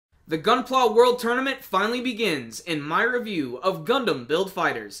The Gunpla World Tournament finally begins in my review of Gundam Build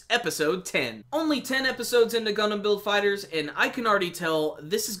Fighters, Episode 10. Only 10 episodes into Gundam Build Fighters, and I can already tell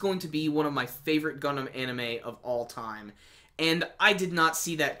this is going to be one of my favorite Gundam anime of all time. And I did not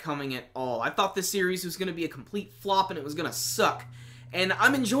see that coming at all. I thought this series was going to be a complete flop and it was going to suck. And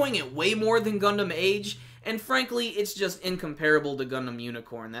I'm enjoying it way more than Gundam Age, and frankly, it's just incomparable to Gundam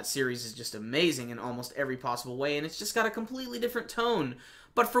Unicorn. That series is just amazing in almost every possible way, and it's just got a completely different tone.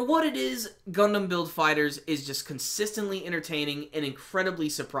 But for what it is, Gundam Build Fighters is just consistently entertaining and incredibly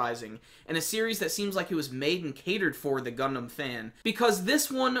surprising, and a series that seems like it was made and catered for the Gundam fan. Because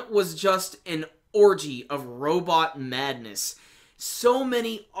this one was just an orgy of robot madness. So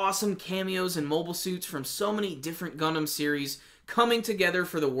many awesome cameos and mobile suits from so many different Gundam series coming together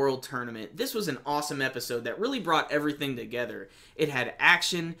for the World Tournament. This was an awesome episode that really brought everything together. It had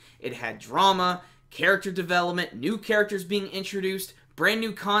action, it had drama, character development, new characters being introduced, brand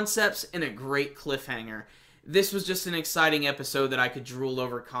new concepts, and a great cliffhanger. This was just an exciting episode that I could drool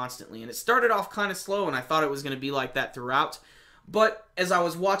over constantly, and it started off kind of slow, and I thought it was going to be like that throughout. But as I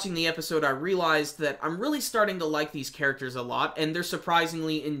was watching the episode, I realized that I'm really starting to like these characters a lot, and they're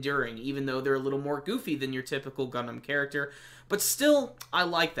surprisingly enduring, even though they're a little more goofy than your typical Gundam character. But still, I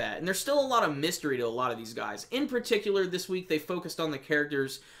like that, and there's still a lot of mystery to a lot of these guys. In particular, this week, they focused on the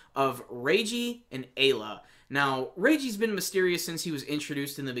characters of Reiji and Ayla. Now, Reiji's been mysterious since he was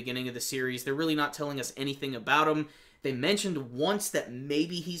introduced in the beginning of the series. They're really not telling us anything about him. They mentioned once that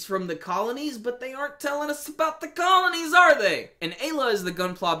maybe he's from the colonies, but they aren't telling us about the colonies, are they? And Ayla is the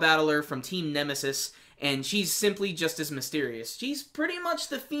Gunpla Battler from Team Nemesis, and she's simply just as mysterious. She's pretty much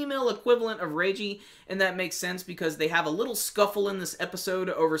the female equivalent of Reiji, and that makes sense because they have a little scuffle in this episode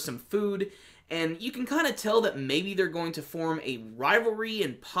over some food, and you can kind of tell that maybe they're going to form a rivalry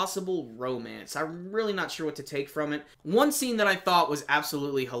and possible romance. I'm really not sure what to take from it. One scene that I thought was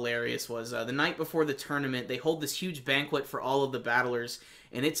absolutely hilarious was the night before the tournament, they hold this huge banquet for all of the battlers,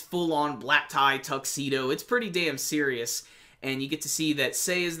 and it's full-on black tie tuxedo. It's pretty damn serious. And you get to see that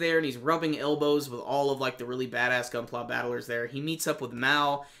Sei is there, and he's rubbing elbows with all of, like, the really badass Gunpla battlers there. He meets up with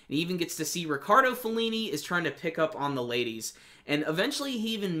Mao, and he even gets to see Riccardo Fellini is trying to pick up on the ladies. And eventually he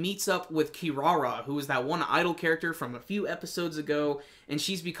even meets up with Kirara, who was that one idol character from a few episodes ago, and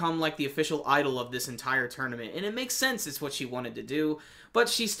she's become like the official idol of this entire tournament. And it makes sense, it's what she wanted to do, but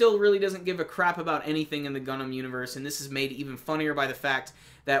she still really doesn't give a crap about anything in the Gundam universe, and this is made even funnier by the fact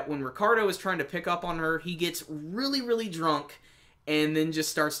that when Riccardo is trying to pick up on her, he gets really, really drunk, and then just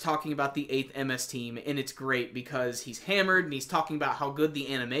starts talking about the 8th MS team, and it's great because he's hammered, and he's talking about how good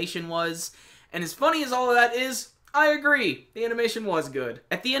the animation was, and as funny as all of that is, I agree, the animation was good.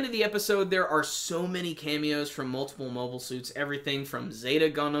 At the end of the episode, there are so many cameos from multiple mobile suits, everything from Zeta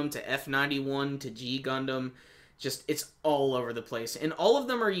Gundam to F91 to G Gundam, just, it's all over the place. And all of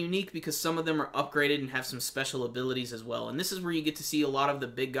them are unique because some of them are upgraded and have some special abilities as well. And this is where you get to see a lot of the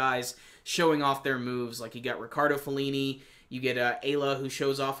big guys showing off their moves, like you got Riccardo Fellini, you get Ayla, who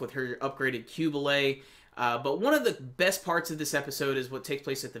shows off with her upgraded Cubile. But one of the best parts of this episode is what takes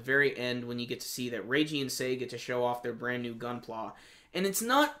place at the very end when you get to see that Reiji and Sei get to show off their brand new Gunpla. And it's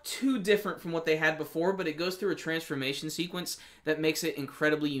not too different from what they had before, but it goes through a transformation sequence that makes it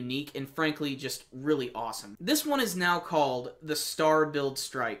incredibly unique and frankly just really awesome. This one is now called the Star Build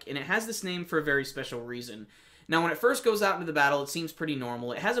Strike, and it has this name for a very special reason. Now, when it first goes out into the battle, it seems pretty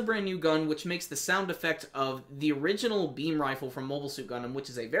normal. It has a brand new gun, which makes the sound effect of the original beam rifle from Mobile Suit Gundam, which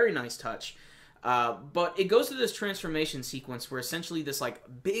is a very nice touch. But it goes through this transformation sequence where essentially this, like,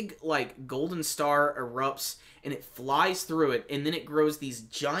 big, like, golden star erupts, and it flies through it, and then it grows these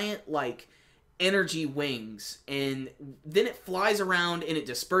giant, like, energy wings, and then it flies around, and it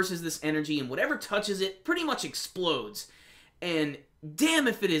disperses this energy, and whatever touches it pretty much explodes. And damn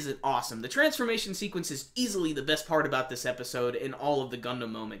if it isn't awesome. The transformation sequence is easily the best part about this episode in all of the Gundam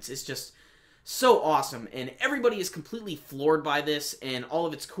moments. It's just so awesome, and everybody is completely floored by this and all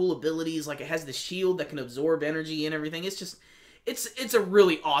of its cool abilities. Like, it has the shield that can absorb energy and everything. It's just, it's a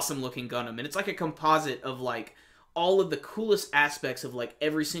really awesome looking Gundam, and it's like a composite of, like, all of the coolest aspects of, like,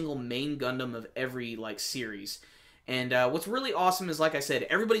 every single main Gundam of every, like, series. And what's really awesome is, like I said,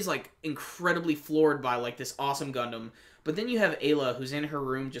 everybody's, like, incredibly floored by, like, this awesome Gundam. But then you have Ayla, who's in her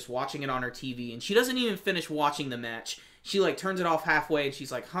room just watching it on her TV, and she doesn't even finish watching the match. She, like, turns it off halfway, and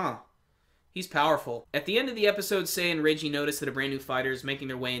she's like, huh, he's powerful. At the end of the episode, Sei and Reiji notice that a brand new fighter is making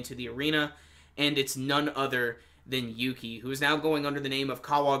their way into the arena, and it's none other than Yuki, who is now going under the name of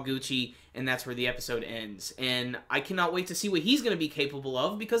Kawaguchi, and that's where the episode ends. And I cannot wait to see what he's going to be capable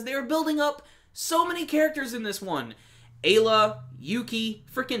of, because they are building up so many characters in this one. Ayla, Yuki,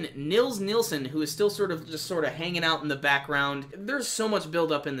 freaking Nils Nielsen, who is still sort of hanging out in the background. There's so much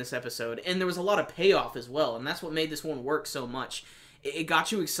build up in this episode, and there was a lot of payoff as well, and that's what made this one work so much. It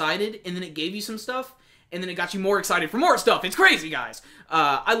got you excited, and then it gave you some stuff, and then it got you more excited for more stuff. It's crazy, guys.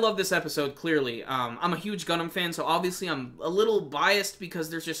 I love this episode, clearly. I'm a huge Gundam fan, so obviously I'm a little biased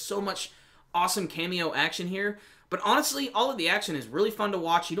because there's just so much awesome cameo action here. But honestly, all of the action is really fun to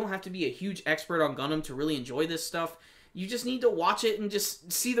watch. You don't have to be a huge expert on Gundam to really enjoy this stuff. You just need to watch it and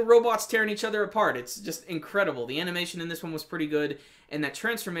just see the robots tearing each other apart. It's just incredible. The animation in this one was pretty good, and that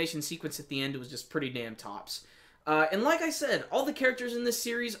transformation sequence at the end was just pretty damn tops. And like I said, all the characters in this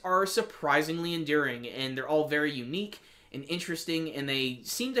series are surprisingly endearing, and they're all very unique and interesting, and they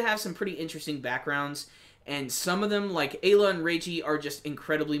seem to have some pretty interesting backgrounds. And some of them, like Ayla and Reiji, are just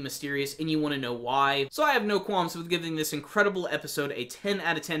incredibly mysterious, and you want to know why. So I have no qualms with giving this incredible episode a 10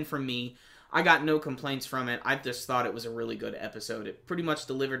 out of 10 from me. I got no complaints from it. I just thought it was a really good episode. It pretty much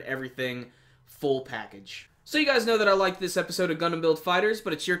delivered everything, full package. So you guys know that I liked this episode of Gundam Build Fighters,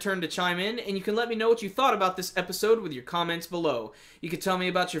 but it's your turn to chime in, and you can let me know what you thought about this episode with your comments below. You can tell me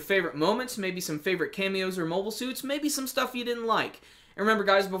about your favorite moments, maybe some favorite cameos or mobile suits, maybe some stuff you didn't like. And remember,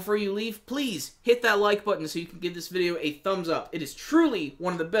 guys, before you leave, please hit that like button so you can give this video a thumbs up. It is truly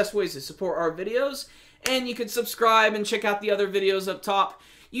one of the best ways to support our videos, and you can subscribe and check out the other videos up top.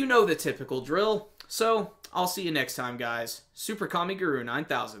 You know the typical drill. So, I'll see you next time, guys. Super Kami Guru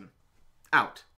 9000. Out.